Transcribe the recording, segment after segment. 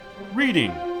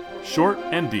Reading Short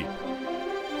and Deep.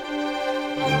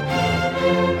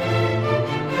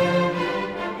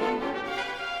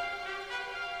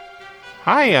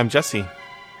 Hi, I'm Jesse.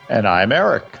 And I'm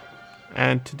Eric.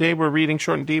 And today we're reading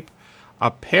Short and Deep,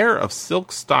 A Pair of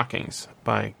Silk Stockings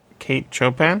by Kate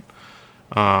Chopin.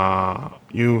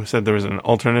 You said there was an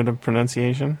alternative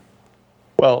pronunciation?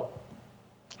 Well,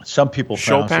 some people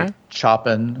pronounce Chopin? it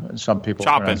Chopin, and some people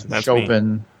Chopin, pronounce it that's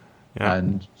Chopin, Yeah.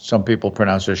 and some people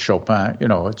pronounce it Chopin. You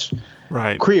know, it's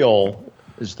Right. Creole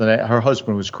is the name. Her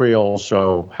husband was Creole,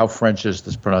 so how French is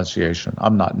this pronunciation?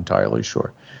 I'm not entirely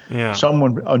sure. Yeah.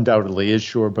 Someone undoubtedly is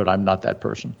sure, but I'm not that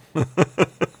person.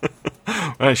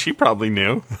 Well, she probably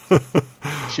knew.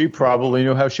 She probably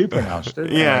knew how she pronounced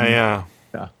it. Yeah.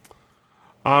 Yeah.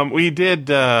 We did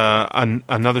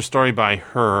another story by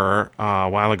her a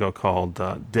while ago called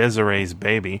Desiree's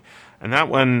Baby, and that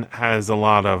one has a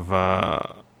lot of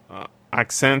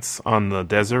accents on the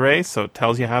Desiree, so it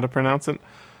tells you how to pronounce it.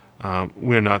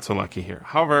 We're not so lucky here.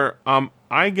 However,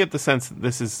 I get the sense that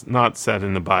this is not set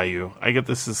in the Bayou. I get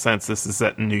this sense this is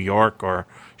set in New York or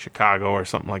Chicago or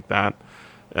something like that.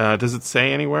 Does it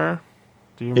say anywhere?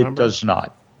 Do you remember? It does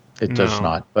not. It does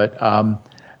not. But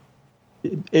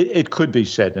it could be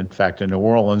set, in fact, in New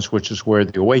Orleans, which is where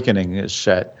The Awakening is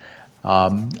set,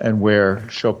 and where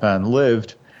Chopin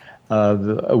lived.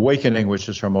 The Awakening, which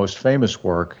is her most famous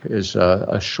work, is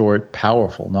a short,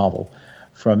 powerful novel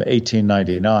from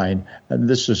 1899, and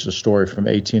this is a story from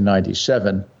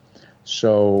 1897.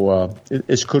 So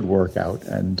it could work out,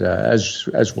 and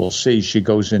as we'll see, she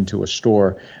goes into a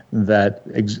store that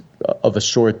of a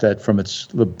sort that, from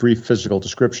the brief physical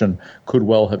description, could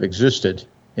well have existed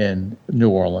in New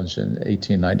Orleans in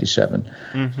 1897.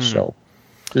 Mm-hmm. So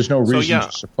there's no reason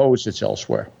to suppose it's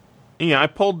elsewhere. Yeah, I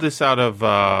pulled this out of.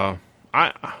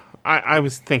 I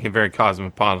was thinking very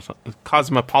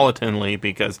cosmopolitanly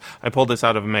because I pulled this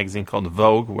out of a magazine called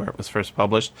Vogue, where it was first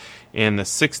published in the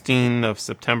 16th of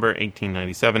September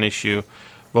 1897 issue.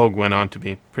 Vogue went on to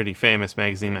be a pretty famous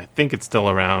magazine. I think it's still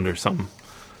around or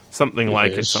something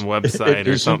like it, some website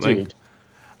or something. Indeed.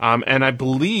 And I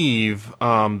believe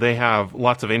they have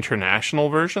lots of international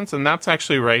versions, and that's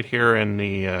actually right here in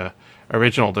the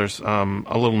original. There's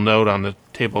a little note on the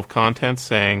table of contents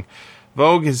saying,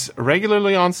 Vogue is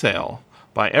regularly on sale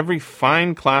by every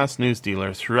fine class news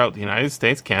dealer throughout the United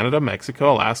States, Canada,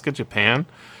 Mexico, Alaska, Japan.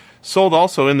 Sold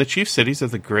also in the chief cities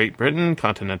of the Great Britain,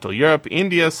 continental Europe,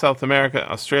 India, South America,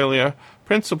 Australia.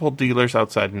 Principal dealers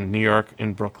outside in New York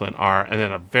and Brooklyn are, and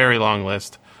then a very long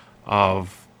list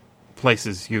of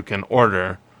places you can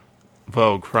order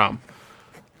Vogue from.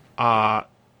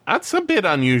 That's a bit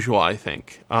unusual, I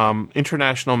think.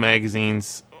 International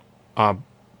magazines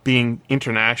being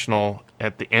international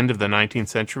at the end of the 19th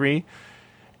century,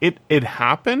 it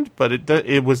happened, but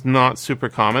it was not super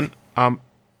common.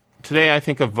 Today, I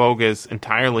think of Vogue as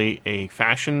entirely a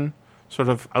fashion sort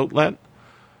of outlet,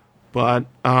 but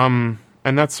and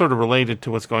that's sort of related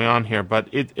to what's going on here. But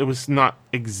it was not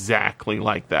exactly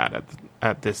like that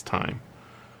at this time.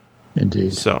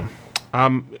 Indeed. So,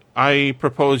 I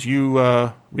propose you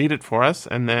read it for us,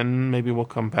 and then maybe we'll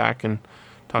come back and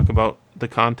talk about the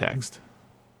context.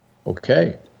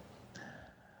 Okay.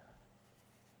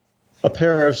 A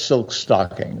pair of silk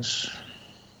stockings.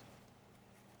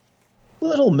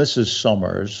 Little Mrs.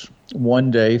 Summers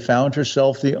one day found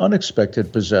herself the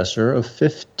unexpected possessor of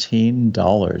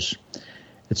 $15.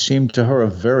 It seemed to her a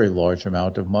very large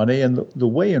amount of money, and the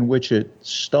way in which it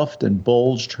stuffed and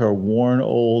bulged her worn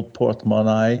old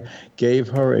portemonnaie gave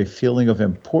her a feeling of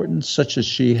importance such as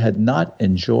she had not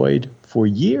enjoyed for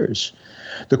years.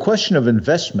 The question of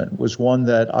investment was one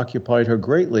that occupied her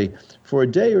greatly. For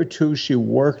a day or two she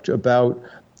worked about,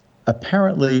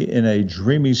 apparently in a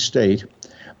dreamy state,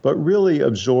 but really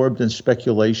absorbed in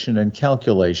speculation and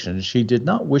calculation. She did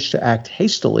not wish to act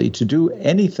hastily, to do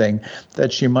anything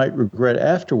that she might regret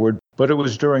afterward, but it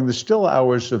was during the still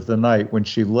hours of the night when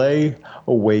she lay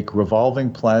awake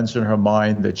revolving plans in her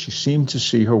mind that she seemed to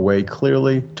see her way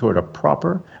clearly toward a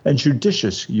proper and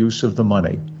judicious use of the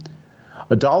money.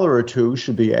 $1 or $2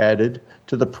 should be added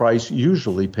to the price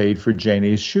usually paid for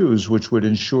Janie's shoes, which would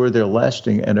ensure their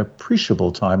lasting an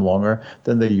appreciable time longer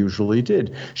than they usually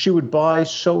did. She would buy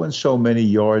so and so many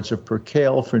yards of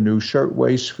percale for new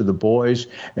shirtwaists for the boys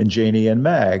and Janie and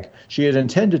Mag. She had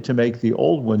intended to make the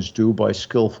old ones do by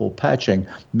skillful patching.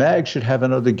 Mag should have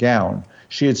another gown.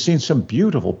 She had seen some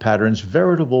beautiful patterns,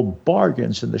 veritable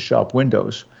bargains in the shop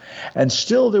windows. And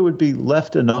still there would be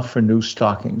left enough for new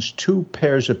stockings, 2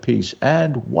 pairs apiece,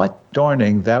 and what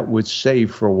darning that would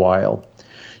save for a while.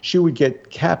 She would get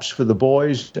caps for the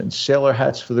boys and sailor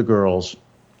hats for the girls.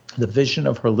 The vision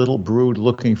of her little brood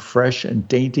looking fresh and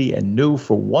dainty and new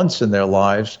for once in their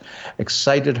lives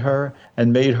excited her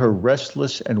and made her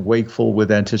restless and wakeful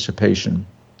with anticipation.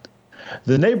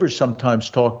 The neighbors sometimes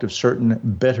talked of certain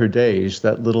better days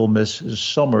that little Mrs.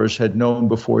 Summers had known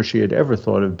before she had ever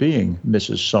thought of being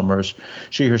Mrs. Summers.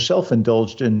 She herself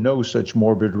indulged in no such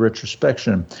morbid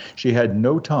retrospection. She had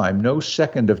no time, no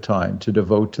second of time to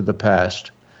devote to the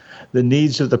past. The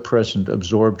needs of the present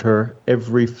absorbed her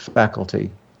every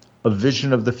faculty. A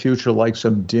vision of the future like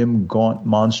some dim, gaunt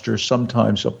monster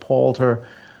sometimes appalled her,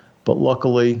 but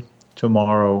luckily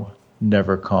tomorrow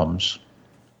never comes.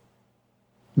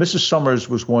 Mrs. Summers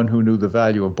was one who knew the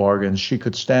value of bargains. She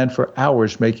could stand for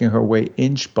hours making her way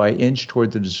inch by inch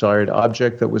toward the desired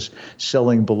object that was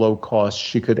selling below cost.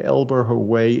 She could elbow her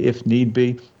way if need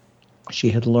be.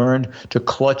 She had learned to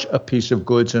clutch a piece of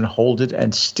goods and hold it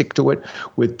and stick to it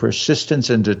with persistence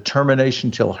and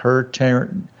determination till her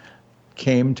turn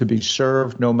came to be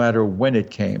served, no matter when it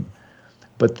came.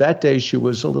 But that day she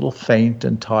was a little faint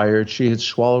and tired. She had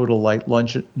swallowed a light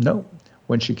lunch. No.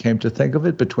 When she came to think of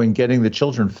it, between getting the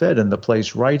children fed and the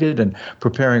place righted and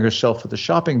preparing herself for the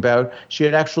shopping bout, she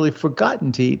had actually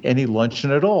forgotten to eat any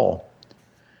luncheon at all.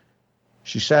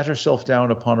 She sat herself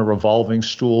down upon a revolving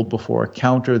stool before a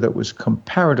counter that was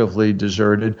comparatively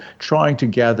deserted, trying to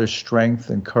gather strength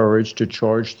and courage to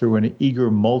charge through an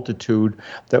eager multitude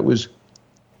that was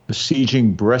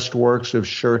besieging breastworks of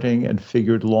shirting and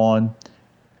figured lawn.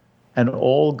 An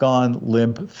all-gone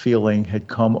limp feeling had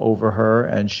come over her,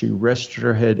 and she rested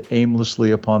her head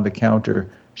aimlessly upon the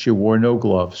counter. She wore no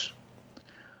gloves.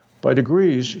 By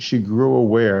degrees, she grew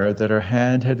aware that her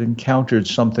hand had encountered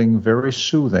something very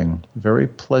soothing, very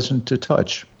pleasant to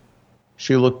touch.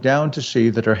 She looked down to see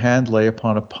that her hand lay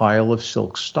upon a pile of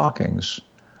silk stockings.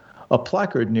 A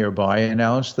placard nearby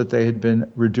announced that they had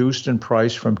been reduced in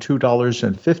price from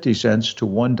 $2.50 to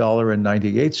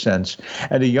 $1.98,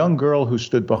 and a young girl who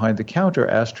stood behind the counter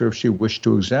asked her if she wished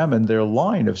to examine their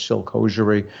line of silk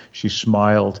hosiery. She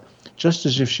smiled, just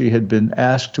as if she had been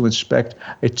asked to inspect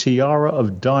a tiara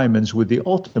of diamonds with the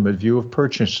ultimate view of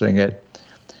purchasing it.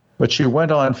 But she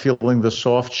went on feeling the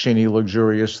soft, sheeny,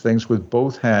 luxurious things with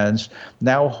both hands,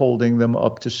 now holding them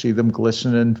up to see them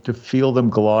glisten and to feel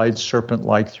them glide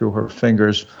serpent-like through her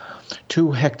fingers.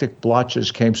 2 hectic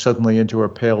blotches came suddenly into her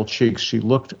pale cheeks. She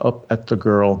looked up at the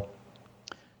girl.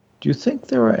 "Do you think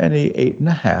there are any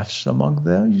 8.5s among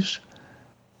these?"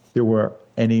 There were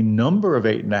any number of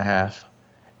 8.5.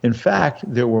 In fact,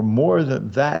 there were more than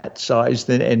that size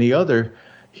than any other.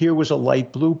 Here was a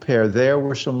light blue pair. There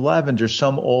were some lavender,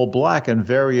 some all black, and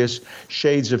various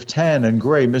shades of tan and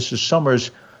gray. Mrs.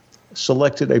 Summers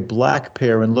selected a black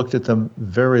pair and looked at them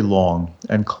very long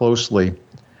and closely.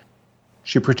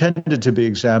 She pretended to be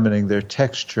examining their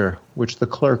texture, which the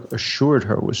clerk assured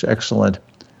her was excellent.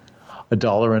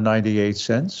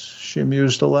 $1.98, she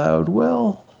mused aloud.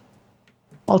 Well,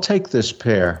 I'll take this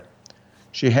pair.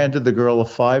 She handed the girl a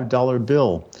 $5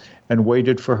 bill and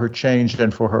waited for her change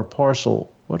and for her parcel.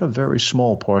 What a very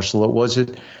small parcel it was.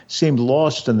 It seemed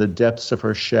lost in the depths of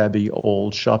her shabby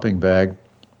old shopping bag.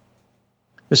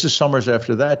 Mrs. Summers,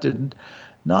 after that, did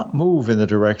not move in the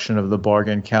direction of the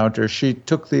bargain counter. She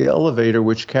took the elevator,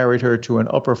 which carried her to an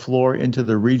upper floor into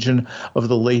the region of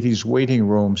the ladies' waiting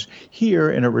rooms. Here,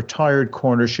 in a retired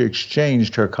corner, she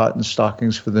exchanged her cotton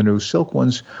stockings for the new silk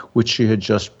ones, which she had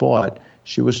just bought.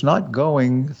 She was not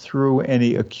going through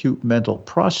any acute mental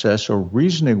process or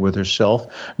reasoning with herself,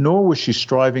 nor was she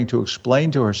striving to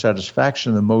explain to her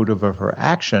satisfaction the motive of her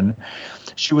action.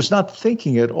 She was not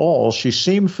thinking at all. She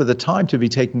seemed for the time to be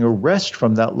taking a rest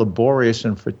from that laborious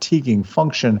and fatiguing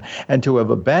function and to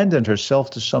have abandoned herself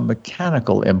to some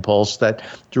mechanical impulse that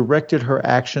directed her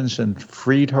actions and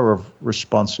freed her of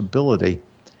responsibility.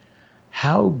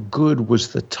 How good was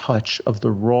the touch of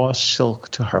the raw silk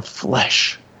to her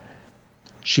flesh!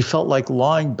 She felt like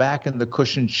lying back in the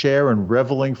cushioned chair and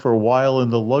reveling for a while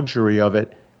in the luxury of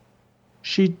it.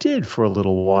 She did for a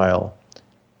little while.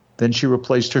 Then she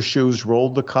replaced her shoes,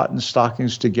 rolled the cotton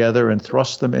stockings together, and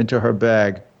thrust them into her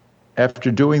bag.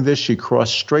 After doing this, she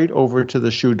crossed straight over to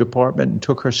the shoe department and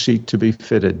took her seat to be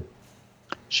fitted.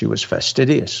 She was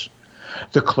fastidious.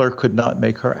 The clerk could not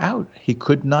make her out. He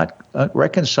could not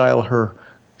reconcile her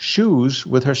shoes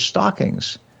with her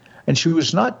stockings, and she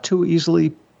was not too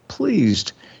easily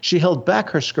pleased. She held back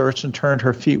her skirts and turned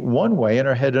her feet one way and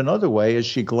her head another way as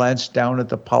she glanced down at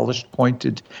the polished,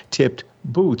 pointed-tipped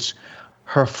boots.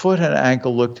 Her foot and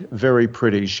ankle looked very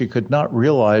pretty. She could not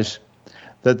realize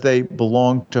that they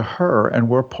belonged to her and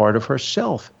were part of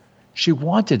herself. She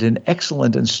wanted an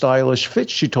excellent and stylish fit,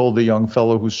 she told the young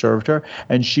fellow who served her,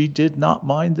 and she did not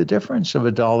mind the difference of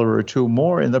 $1 or $2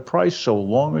 more in the price so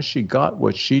long as she got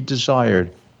what she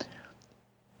desired.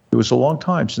 It was a long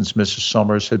time since Mrs.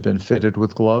 Summers had been fitted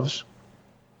with gloves.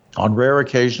 On rare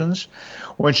occasions,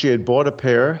 when she had bought a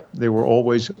pair, they were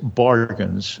always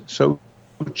bargains, so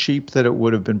cheap that it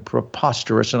would have been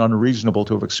preposterous and unreasonable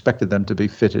to have expected them to be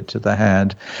fitted to the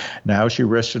hand. Now she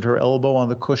rested her elbow on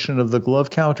the cushion of the glove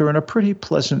counter, and a pretty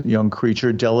pleasant young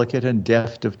creature, delicate and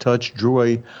deft of touch, drew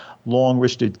a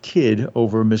long-wristed kid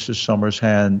over Mrs. Summers'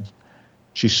 hand.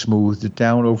 She smoothed it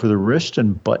down over the wrist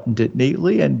and buttoned it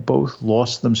neatly, and both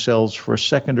lost themselves for a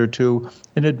second or two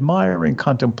in admiring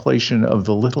contemplation of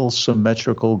the little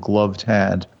symmetrical gloved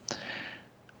hand.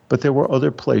 But there were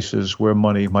other places where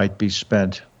money might be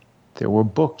spent. There were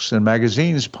books and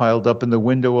magazines piled up in the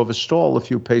window of a stall a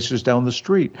few paces down the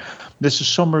street.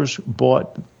 Mrs. Summers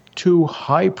bought 2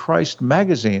 high-priced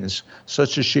magazines,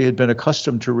 such as she had been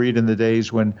accustomed to read in the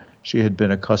days when she had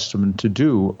been accustomed to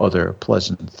do other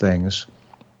pleasant things.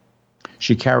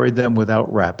 She carried them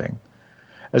without wrapping.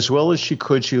 As well as she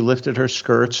could, she lifted her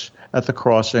skirts at the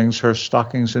crossings. Her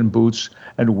stockings and boots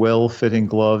and well-fitting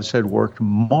gloves had worked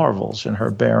marvels in her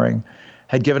bearing,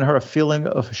 had given her a feeling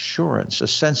of assurance, a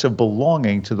sense of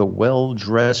belonging to the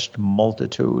well-dressed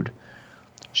multitude.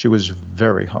 She was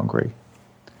very hungry.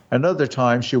 Another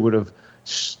time she would have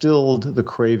stilled the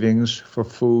cravings for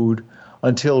food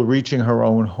until reaching her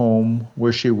own home,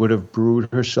 where she would have brewed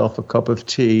herself a cup of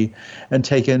tea and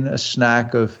taken a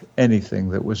snack of anything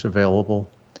that was available.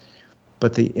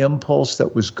 But the impulse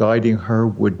that was guiding her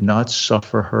would not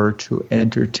suffer her to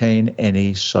entertain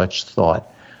any such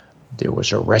thought. There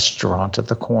was a restaurant at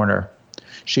the corner.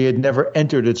 She had never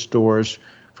entered its doors.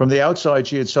 From the outside,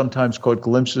 she had sometimes caught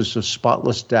glimpses of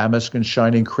spotless damask and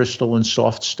shining crystal and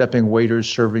soft-stepping waiters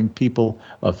serving people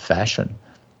of fashion.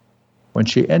 When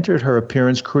she entered, her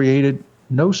appearance created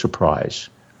no surprise,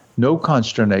 no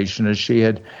consternation, as she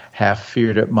had half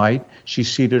feared it might. She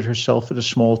seated herself at a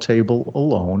small table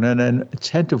alone, and an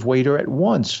attentive waiter at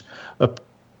once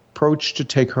approached to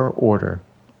take her order.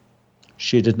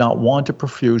 She did not want a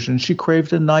profusion. She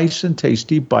craved a nice and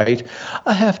tasty bite,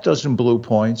 a half-dozen blue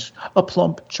points, a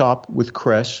plump chop with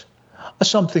cress, a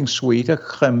something sweet, a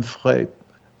crème fraîche,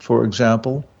 for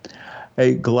example,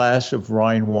 a glass of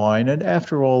Rhine wine, and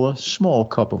after all, a small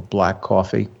cup of black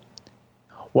coffee.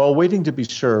 While waiting to be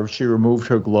served, she removed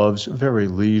her gloves very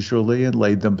leisurely and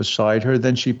laid them beside her.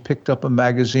 Then she picked up a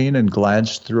magazine and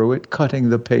glanced through it, cutting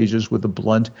the pages with the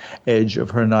blunt edge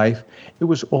of her knife. It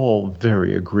was all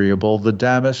very agreeable. The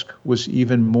damask was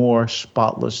even more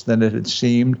spotless than it had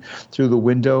seemed through the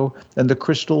window, and the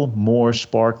crystal more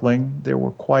sparkling. There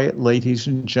were quiet ladies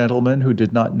and gentlemen who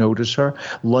did not notice her,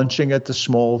 lunching at the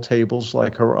small tables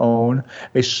like her own.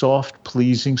 A soft,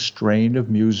 pleasing strain of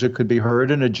music could be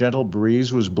heard, and a gentle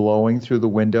breeze was blowing through the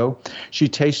window. She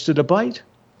tasted a bite,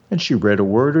 and she read a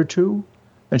word or two,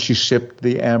 and she sipped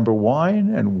the amber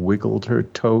wine and wiggled her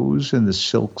toes in the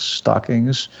silk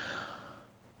stockings.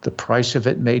 The price of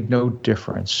it made no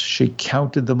difference. She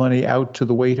counted the money out to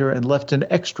the waiter and left an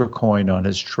extra coin on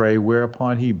his tray,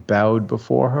 whereupon he bowed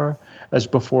before her as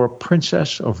before a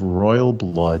princess of royal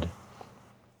blood.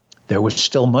 There was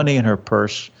still money in her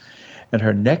purse, and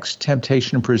her next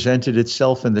temptation presented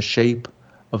itself in the shape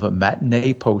of a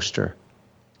matinee poster.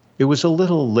 It was a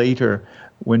little later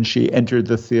when she entered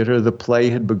the theater. The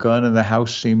play had begun, and the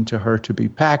house seemed to her to be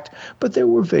packed, but there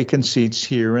were vacant seats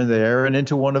here and there, and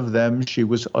into one of them she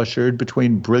was ushered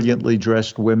between brilliantly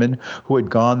dressed women who had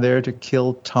gone there to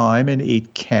kill time and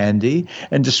eat candy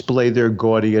and display their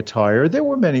gaudy attire. There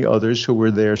were many others who were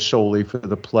there solely for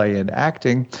the play and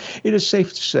acting. It is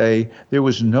safe to say there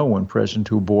was no one present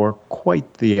who bore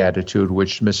quite the attitude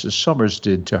which Mrs. Summers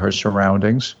did to her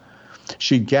surroundings.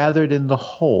 She gathered in the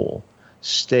whole,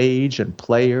 stage and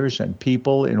players and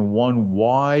people, in one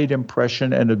wide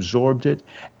impression, and absorbed it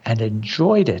and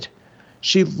enjoyed it.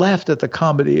 She laughed at the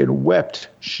comedy and wept.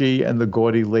 She and the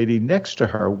gaudy lady next to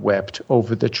her wept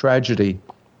over the tragedy.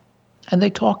 And they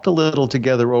talked a little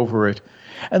together over it.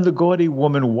 And the gaudy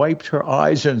woman wiped her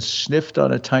eyes and sniffed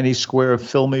on a tiny square of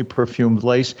filmy perfumed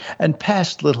lace and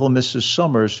passed little Mrs.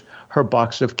 Summers her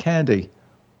box of candy.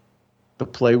 The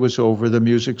play was over. The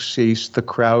music ceased. The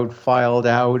crowd filed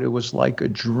out. It was like a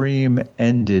dream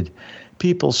ended.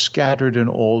 People scattered in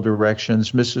all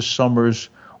directions. Mrs. Summers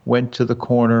went to the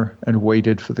corner and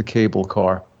waited for the cable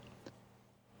car.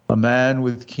 A man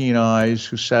with keen eyes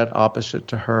who sat opposite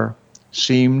to her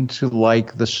seemed to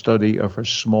like the study of her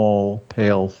small,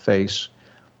 pale face.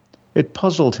 It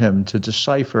puzzled him to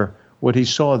decipher what he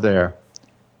saw there.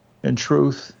 In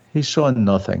truth, he saw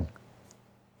nothing.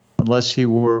 unless he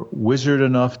were wizard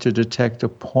enough to detect a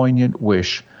poignant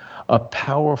wish, a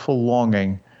powerful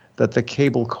longing that the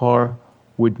cable car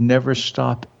would never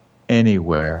stop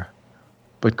anywhere,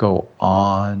 but go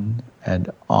on and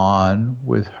on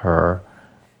with her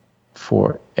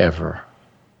forever.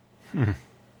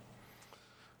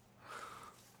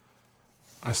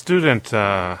 A student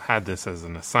had this as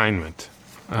an assignment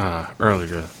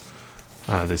earlier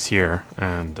this year,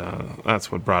 and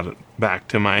that's what brought it back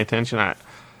to my attention.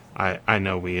 I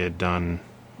know we had done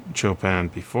Chopin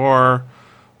before,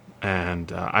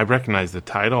 and I recognize the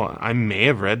title. I may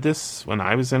have read this when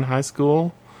I was in high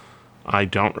school. I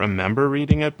don't remember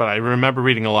reading it, but I remember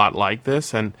reading a lot like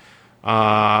this, and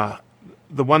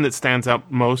the one that stands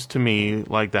out most to me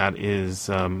like that is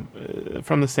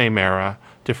from the same era,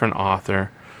 different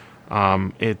author.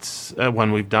 It's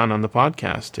one we've done on the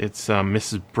podcast. It's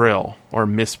Mrs. Brill, or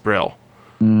Miss Brill,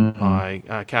 by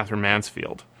Catherine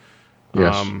Mansfield.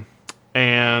 Yes.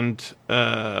 And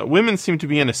women seem to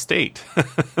be in a state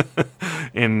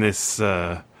in this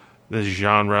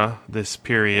genre, this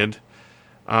period.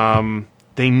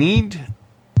 They need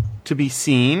to be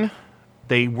seen.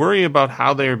 They worry about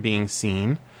how they're being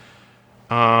seen.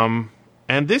 And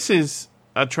this is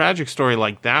a tragic story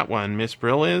like that one, Miss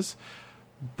Brill is.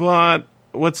 But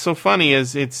what's so funny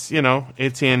is it's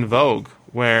in Vogue,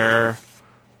 where,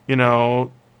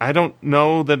 I don't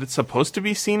know that it's supposed to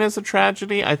be seen as a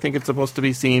tragedy. I think it's supposed to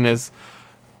be seen as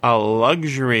a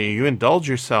luxury. You indulge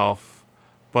yourself.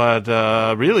 But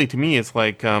really, to me, it's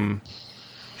like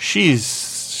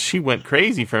she went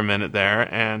crazy for a minute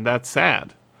there, and that's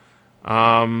sad.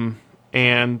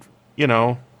 And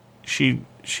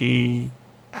she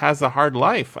has a hard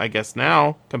life, I guess,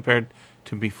 now compared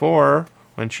to before,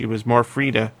 when she was more free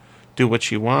to do what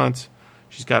she wants.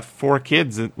 She's got 4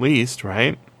 kids at least,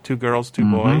 right? 2 girls, 2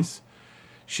 boys.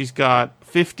 She's got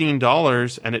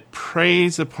 $15, and it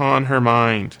preys upon her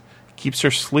mind, keeps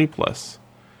her sleepless.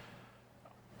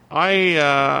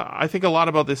 I think a lot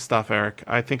about this stuff, Eric.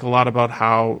 I think a lot about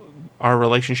how our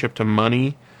relationship to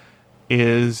money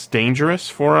is dangerous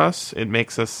for us. It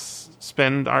makes us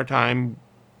spend our time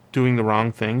doing the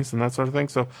wrong things and that sort of thing.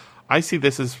 So I see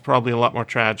this as probably a lot more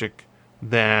tragic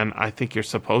than I think you're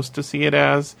supposed to see it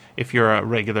as if you're a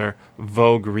regular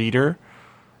Vogue reader.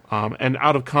 And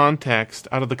out of the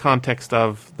context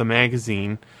of the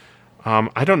magazine,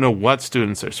 I don't know what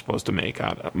students are supposed to make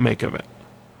of it.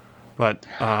 But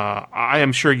I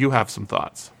am sure you have some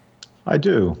thoughts. I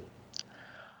do.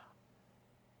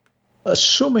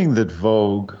 Assuming that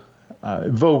Vogue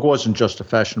wasn't just a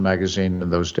fashion magazine in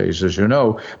those days, as you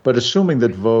know, but assuming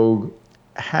that Vogue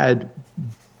had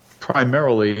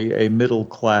primarily a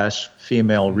middle-class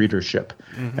female readership.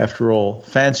 After all,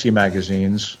 fancy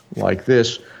magazines like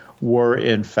this were,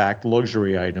 in fact,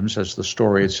 luxury items, as the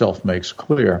story itself makes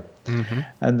clear.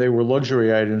 And they were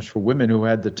luxury items for women who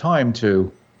had the time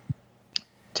to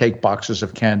take boxes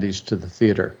of candies to the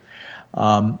theater.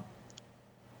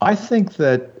 I think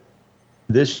that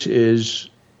this is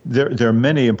there are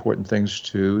many important things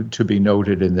to be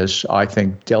noted in this, I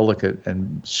think, delicate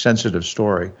and sensitive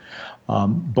story.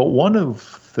 But one of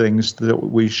the things that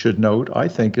we should note, I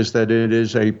think, is that it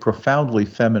is a profoundly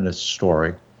feminist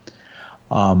story.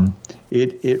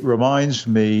 It reminds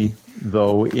me,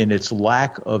 though, in its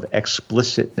lack of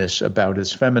explicitness about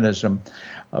its feminism,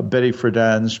 Betty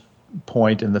Friedan's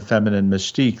point in The Feminine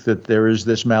Mystique, that there is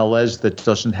this malaise that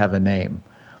doesn't have a name.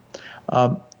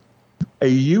 A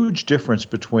huge difference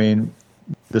between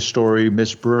the story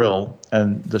Miss Brill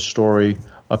and the story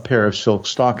A Pair of Silk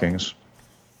Stockings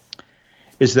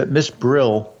is that Miss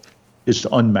Brill is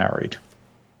unmarried.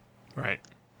 Right.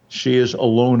 She is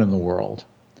alone in the world.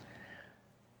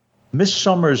 Miss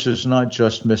Summers is not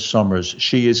just Miss Summers.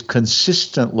 She is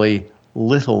consistently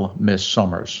Little Miss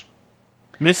Summers.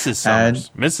 Mrs. Summers.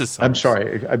 Mrs. Summers. I'm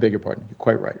sorry, I beg your pardon. You're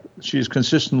quite right. She is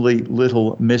consistently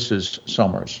Little Mrs.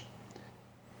 Summers.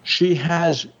 She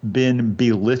has been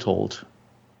belittled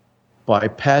by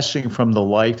passing from the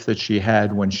life that she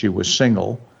had when she was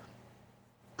single,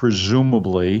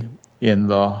 presumably in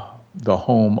the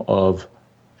home of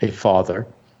a father,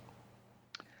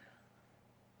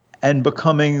 and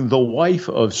becoming the wife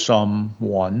of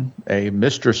someone, a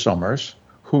Mr. Summers,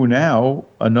 who now,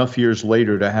 enough years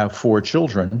later to have 4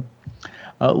 children,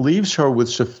 leaves her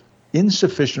with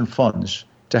insufficient funds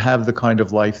to have the kind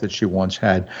of life that she once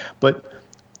had. But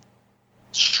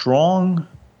strong,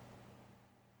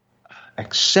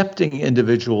 accepting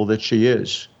individual that she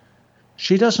is,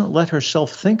 she doesn't let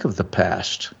herself think of the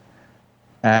past.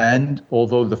 And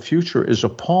although the future is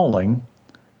appalling,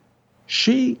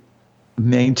 she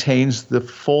maintains the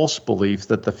false belief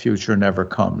that the future never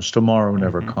comes, tomorrow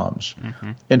never comes.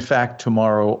 In fact,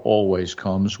 tomorrow always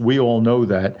comes. We all know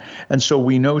that. And so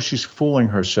we know she's fooling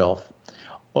herself.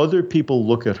 Other people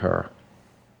look at her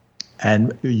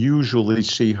and usually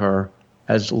see her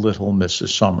as little Mrs.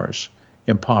 Summers,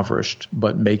 impoverished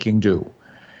but making do.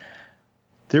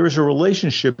 There is a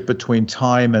relationship between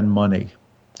time and money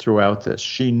throughout this.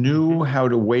 She knew how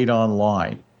to wait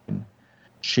online.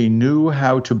 She knew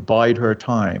how to bide her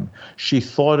time. She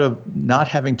thought of not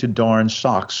having to darn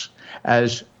socks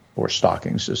or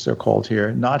stockings as they're called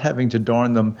here, not having to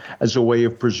darn them as a way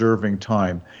of preserving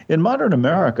time. In modern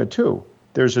America, too,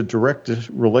 there's a direct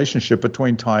relationship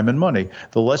between time and money.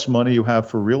 The less money you have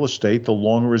for real estate, the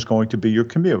longer is going to be your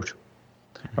commute,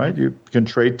 right? You can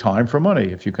trade time for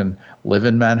money. If you can live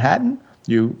in Manhattan,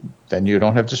 then you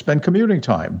don't have to spend commuting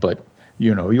time, but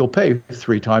you'll pay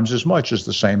 3 times as much as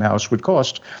the same house would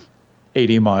cost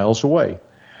 80 miles away.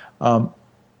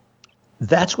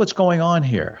 That's what's going on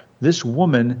here. This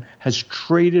woman has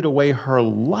traded away her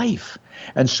life.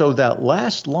 And so that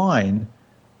last line,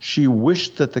 she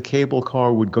wished that the cable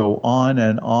car would go on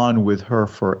and on with her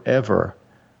forever,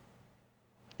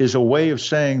 is a way of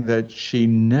saying that she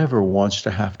never wants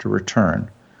to have to return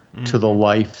to the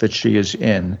life that she is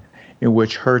in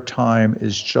which her time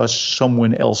is just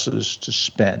someone else's to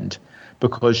spend,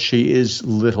 because she is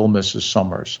little Mrs.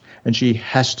 Summers and she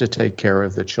has to take care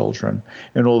of the children.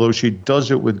 And although she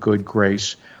does it with good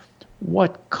grace,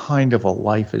 what kind of a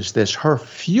life is this? Her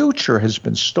future has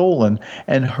been stolen,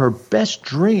 and her best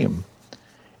dream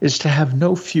is to have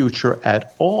no future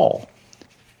at all.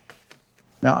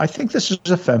 Now, I think this is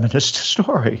a feminist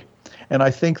story, and I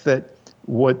think that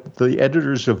what the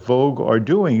editors of Vogue are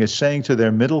doing is saying to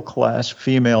their middle-class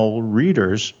female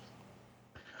readers,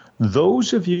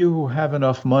 those of you who have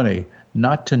enough money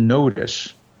not to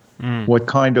notice what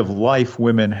kind of life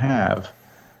women have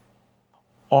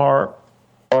are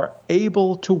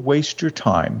able to waste your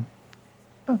time,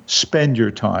 spend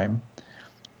your time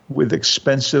with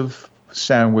expensive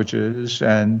sandwiches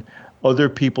and other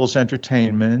people's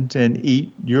entertainment and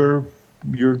eat your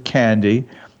candy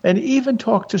and even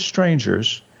talk to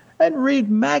strangers and read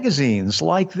magazines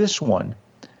like this one,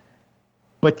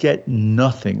 but get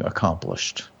nothing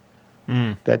accomplished.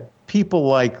 That people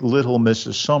like little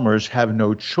Mrs. Summers have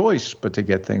no choice but to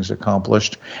get things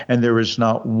accomplished, and there is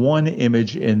not one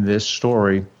image in this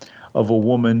story of a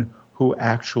woman who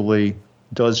actually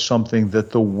does something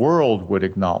that the world would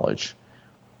acknowledge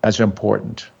as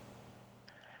important.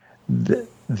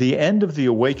 The End of the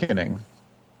Awakening,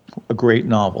 a great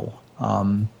novel.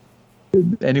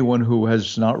 Anyone who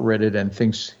has not read it and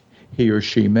thinks he or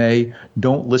she may,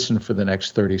 don't listen for the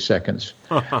next 30 seconds.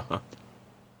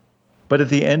 But at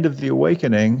the end of The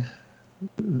Awakening,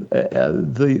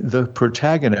 the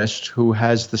protagonist, who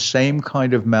has the same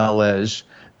kind of malaise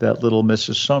that little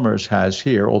Mrs. Summers has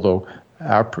here, although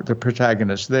the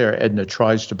protagonist there, Edna,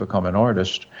 tries to become an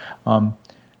artist,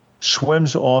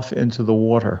 swims off into the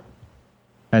water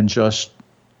and just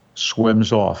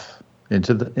swims off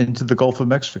into the Gulf of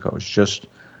Mexico. She just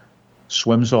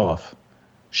swims off.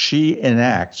 She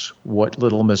enacts what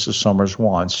little Mrs. Summers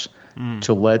wants,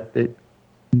 to let it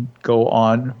go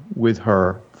on with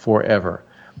her forever.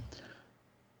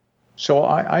 So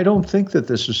I don't think that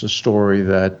this is a story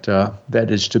that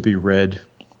is to be read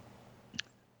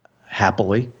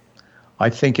happily. I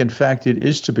think, in fact, it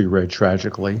is to be read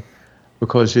tragically,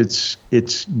 because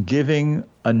it's giving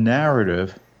a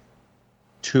narrative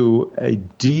to a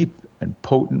deep and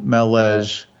potent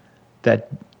malaise that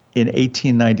in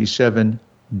 1897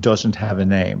 doesn't have a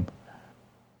name.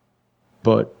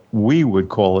 But we would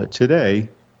call it today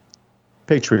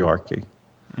patriarchy.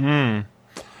 And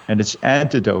its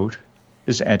antidote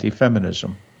is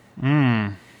anti-feminism.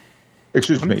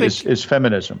 Excuse me, is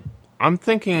feminism. I'm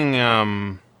thinking,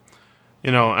 I'm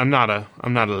not a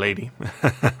lady.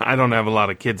 I don't have a lot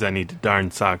of kids I need to darn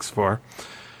socks for.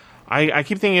 I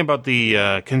keep thinking about the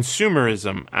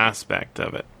consumerism aspect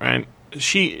of it, right?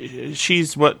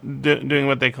 She's doing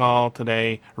what they call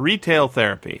today retail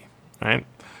therapy, right?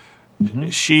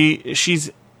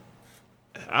 She's.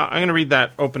 I'm going to read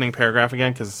that opening paragraph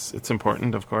again because it's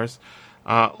important, of course.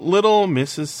 Little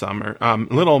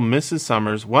Mrs.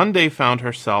 Summers one day found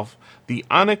herself the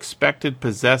unexpected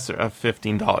possessor of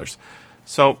 $15.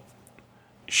 So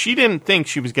she didn't think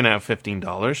she was going to have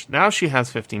 $15. Now she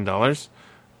has $15.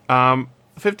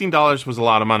 $15 was a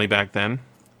lot of money back then.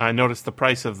 I noticed the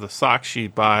price of the socks she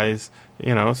buys,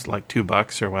 it's like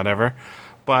 $2 or whatever.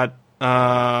 But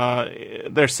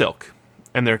they're silk,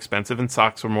 and they're expensive, and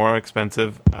socks were more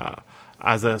expensive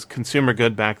as a consumer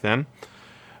good back then.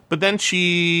 But then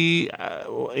she,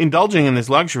 indulging in this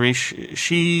luxury,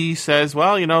 she says,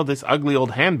 well, this ugly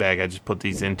old handbag I just put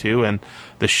these into, and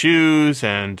the shoes,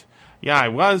 and I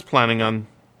was planning on,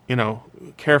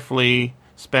 carefully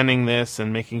spending this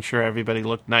and making sure everybody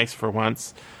looked nice for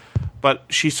once. But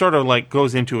she sort of like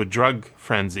goes into a drug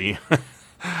frenzy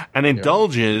and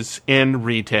indulges in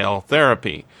retail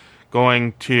therapy,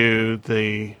 going to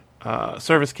the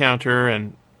service counter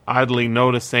and idly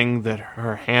noticing that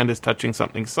her hand is touching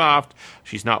something soft.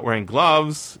 She's not wearing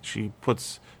gloves. She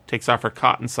takes off her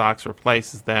cotton socks,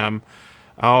 replaces them.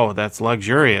 Oh, that's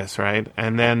luxurious, right?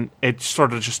 And then it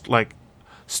sort of just like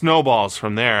snowballs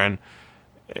from there. And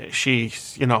she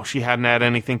hadn't had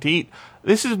anything to eat.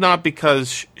 This is not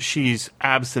because she's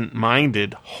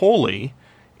absent-minded wholly.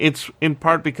 It's in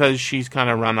part because she's kind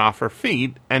of run off her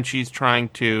feet and she's trying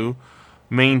to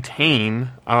maintain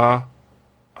a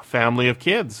family of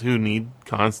kids who need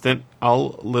a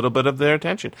little bit of their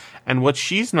attention. And what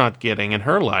she's not getting in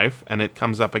her life, and it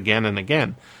comes up again and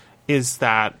again, is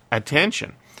that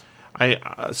attention.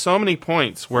 So many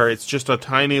points where it's just a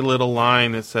tiny little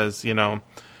line that says,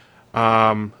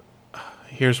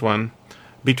 here's one.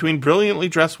 Between brilliantly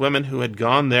dressed women who had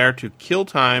gone there to kill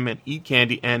time and eat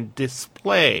candy and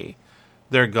display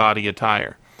their gaudy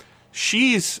attire.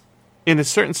 She's, in a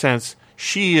certain sense,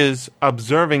 she is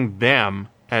observing them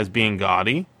as being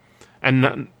gaudy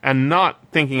and not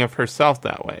thinking of herself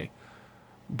that way.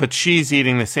 But she's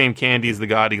eating the same candy as the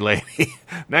gaudy lady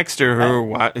next to her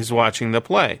who is watching the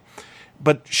play.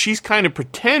 But she's kind of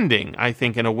pretending, I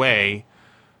think, in a way,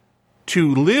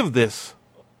 to live this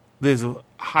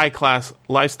high-class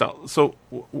lifestyle. So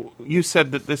you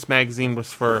said that this magazine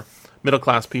was for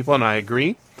middle-class people, and I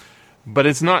agree. But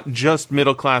it's not just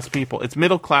middle-class people. It's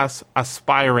middle-class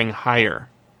aspiring higher.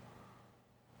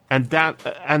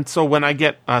 And so when I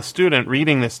get a student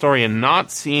reading this story and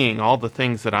not seeing all the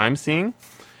things that I'm seeing,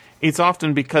 it's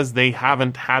often because they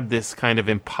haven't had this kind of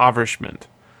impoverishment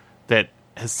that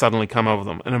has suddenly come over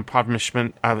them. An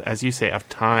impoverishment, as you say, of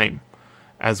time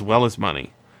as well as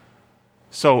money.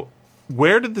 So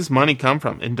where did this money come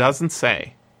from? It doesn't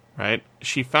say, right?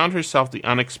 She found herself the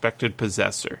unexpected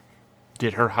possessor.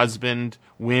 Did her husband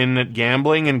win at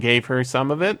gambling and gave her some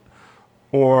of it?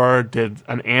 Or did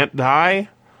an aunt die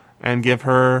and give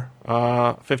her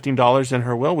 $15 in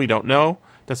her will? We don't know.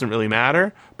 Doesn't really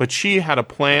matter. But she had a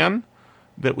plan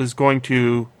that was going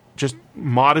to just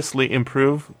modestly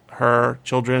improve her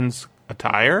children's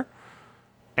attire.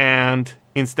 And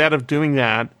instead of doing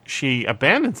that, she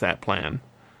abandons that plan.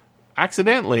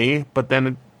 Accidentally, but then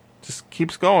it just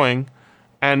keeps going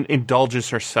and indulges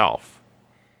herself.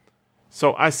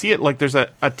 So I see it like there's a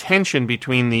tension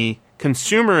between the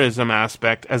consumerism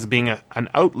aspect as being an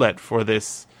outlet for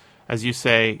this, as you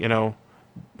say,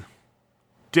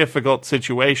 difficult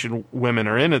situation women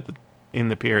are in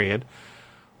the period,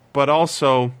 but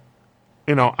also,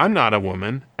 I'm not a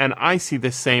woman, and I see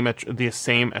the same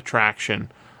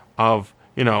attraction of,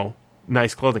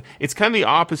 nice clothing. It's kind of the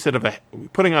opposite of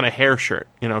putting on a hair shirt,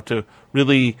 to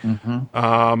really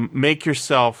make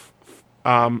yourself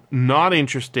not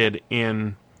interested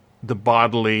in the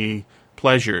bodily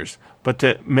pleasures, but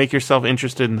to make yourself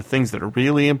interested in the things that are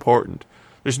really important.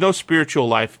 There's no spiritual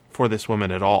life for this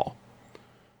woman at all,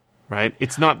 right?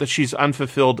 It's not that she's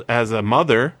unfulfilled as a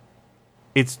mother.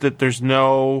 It's that there's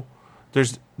nothing,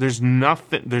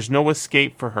 there's no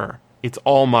escape for her. It's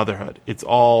all motherhood. It's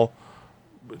all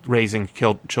raising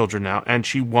children now, and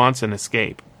she wants an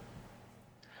escape.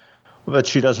 But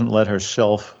she doesn't let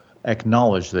herself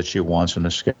acknowledge that she wants an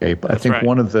escape. That's I think right.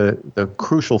 One of the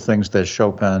crucial things that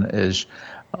Chopin is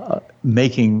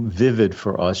making vivid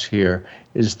for us here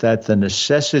is that the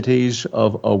necessities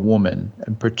of a woman,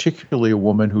 and particularly a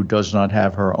woman who does not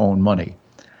have her own money,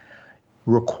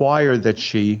 require that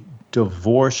she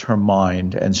divorce her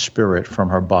mind and spirit from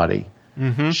her body.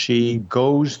 Mm-hmm. She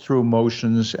goes through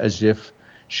motions as if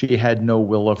she had no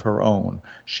will of her own.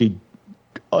 She,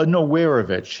 unaware of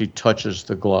it, she touches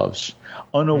the gloves.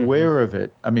 Unaware of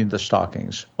it, the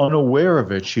stockings. Unaware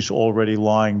of it, she's already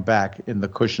lying back in the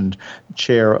cushioned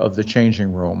chair of the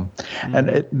changing room. Mm-hmm. And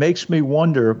it makes me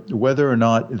wonder whether or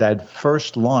not that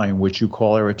first line, which you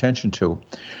call our attention to,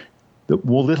 that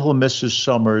little Mrs.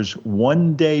 Summers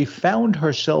one day found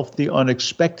herself the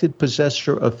unexpected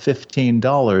possessor of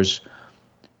 $15.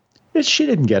 She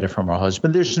didn't get it from her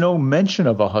husband. There's no mention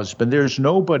of a husband. There's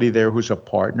nobody there who's a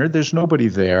partner. There's nobody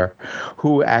there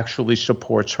who actually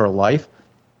supports her life.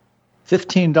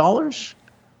 $15?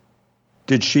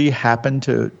 Did she happen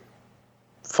to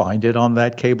find it on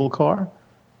that cable car?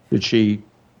 Did she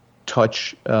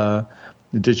touch?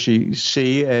 Did she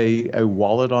see a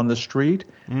wallet on the street?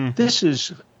 Mm.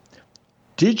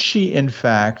 Did she, in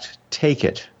fact, take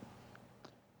it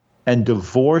and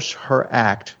divorce her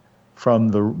act from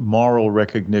the moral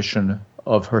recognition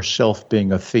of herself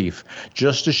being a thief,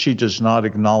 just as she does not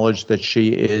acknowledge that she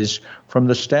is, from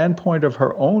the standpoint of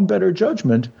her own better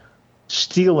judgment,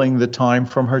 stealing the time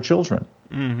from her children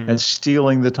and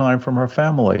stealing the time from her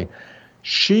family?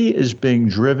 She is being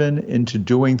driven into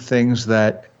doing things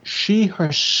that she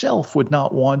herself would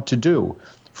not want to do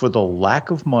for the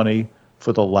lack of money,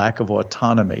 for the lack of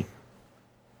autonomy.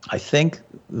 I think,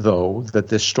 though, that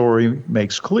this story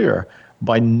makes clear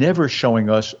by never showing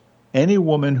us any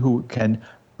woman who can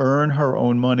earn her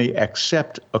own money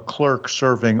except a clerk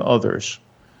serving others,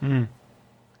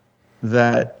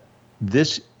 that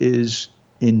this is,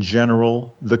 in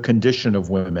general, the condition of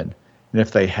women. And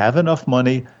if they have enough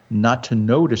money not to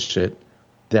notice it,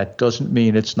 that doesn't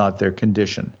mean it's not their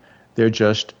condition. They're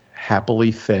just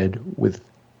happily fed with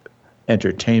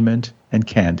entertainment and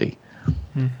candy.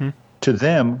 To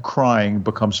them, crying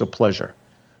becomes a pleasure,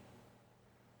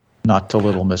 not to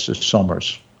little Mrs.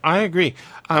 Summers. I agree.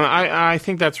 I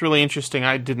think that's really interesting.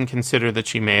 I didn't consider that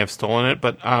she may have stolen it,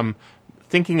 but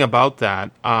thinking about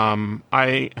that,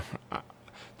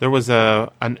 there was an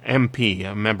MP,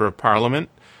 a member of parliament,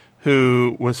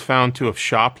 who was found to have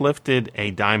shoplifted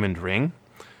a diamond ring.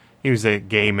 He was a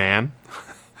gay man.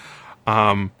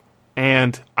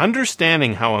 And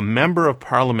understanding how a member of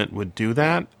parliament would do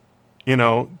that,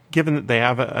 given that they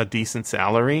have a decent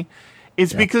salary,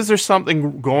 is because there's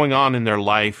something going on in their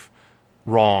life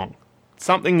wrong.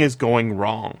 Something is going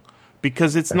wrong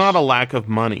because it's not a lack of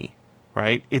money,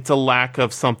 right? It's a lack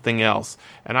of something else.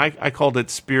 And I called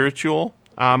it spiritual.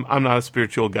 I'm not a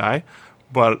spiritual guy,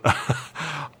 but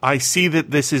I see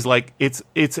that this is like, it's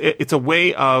a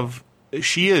way of,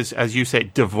 she is, as you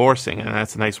say, divorcing, and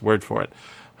that's a nice word for it,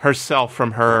 herself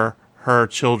from her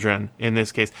children in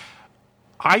this case.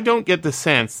 I don't get the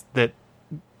sense that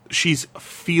she's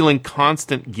feeling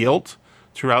constant guilt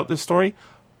throughout this story,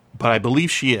 but I believe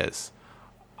she is.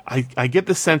 I get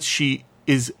the sense she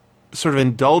is sort of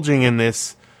indulging in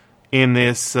this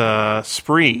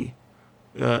spree,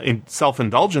 in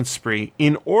self-indulgence spree,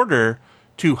 in order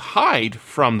to hide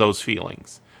from those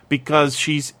feelings, because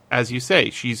she's, as you say,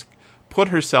 she's put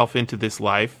herself into this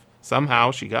life. Somehow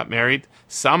she got married.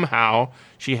 Somehow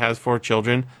she has 4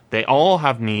 children. They all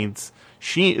have needs.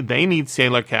 They need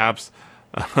sailor caps.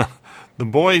 The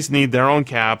boys need their own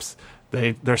caps.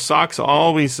 Their socks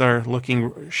always are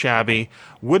looking shabby.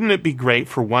 Wouldn't it be great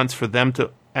for once for them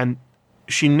to... And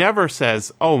she never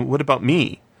says, oh, what about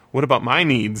me? What about my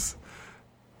needs?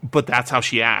 But that's how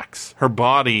she acts. Her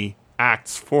body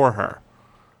acts for her.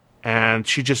 And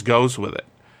she just goes with it.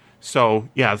 So,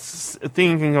 yeah,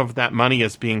 thinking of that money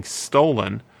as being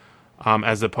stolen,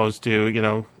 as opposed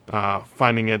to,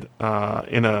 finding it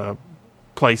in a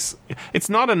place. It's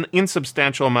not an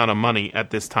insubstantial amount of money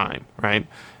at this time, right?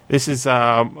 This is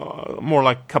more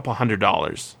like a couple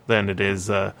 $100 than it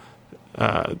is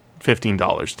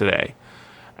 $15 today.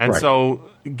 And so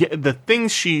the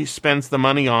things she spends the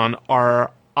money on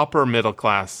are upper middle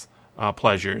class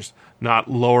pleasures, not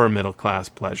lower middle class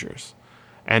pleasures.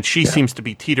 And she seems to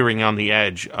be teetering on the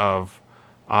edge of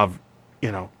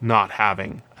not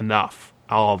having enough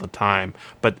all the time,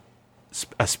 but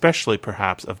especially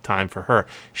perhaps of time for her.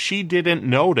 She didn't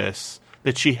notice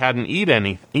that she hadn't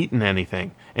eaten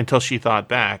anything until she thought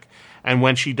back. And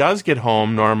when she does get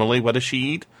home, normally, what does she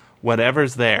eat?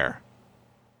 Whatever's there.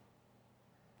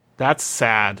 That's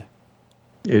sad.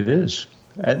 It is.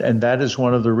 And that is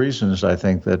one of the reasons I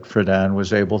think that Friedan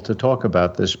was able to talk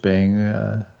about this being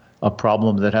a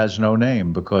problem that has no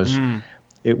name, because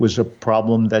it was a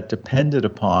problem that depended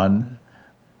upon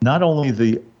not only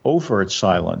the overt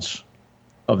silence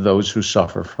of those who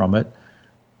suffer from it,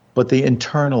 but the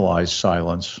internalized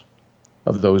silence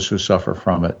of those who suffer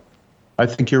from it. I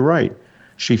think you're right.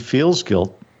 She feels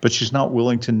guilt, but she's not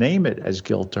willing to name it as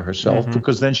guilt to herself,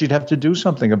 because then she'd have to do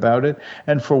something about it.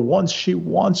 And for once, she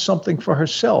wants something for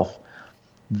herself.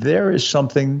 There is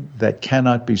something that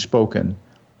cannot be spoken,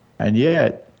 and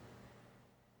yet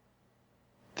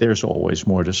there's always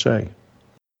more to say.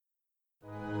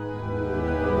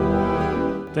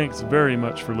 Thanks very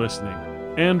much for listening.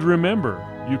 And remember,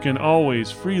 you can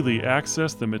always freely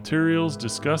access the materials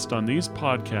discussed on these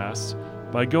podcasts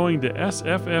by going to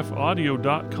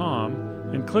sffaudio.com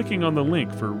and clicking on the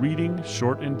link for Reading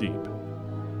Short and Deep.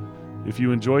 If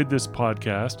you enjoyed this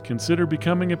podcast, consider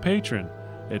becoming a patron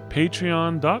at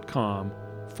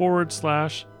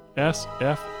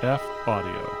patreon.com/SFF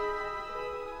Audio.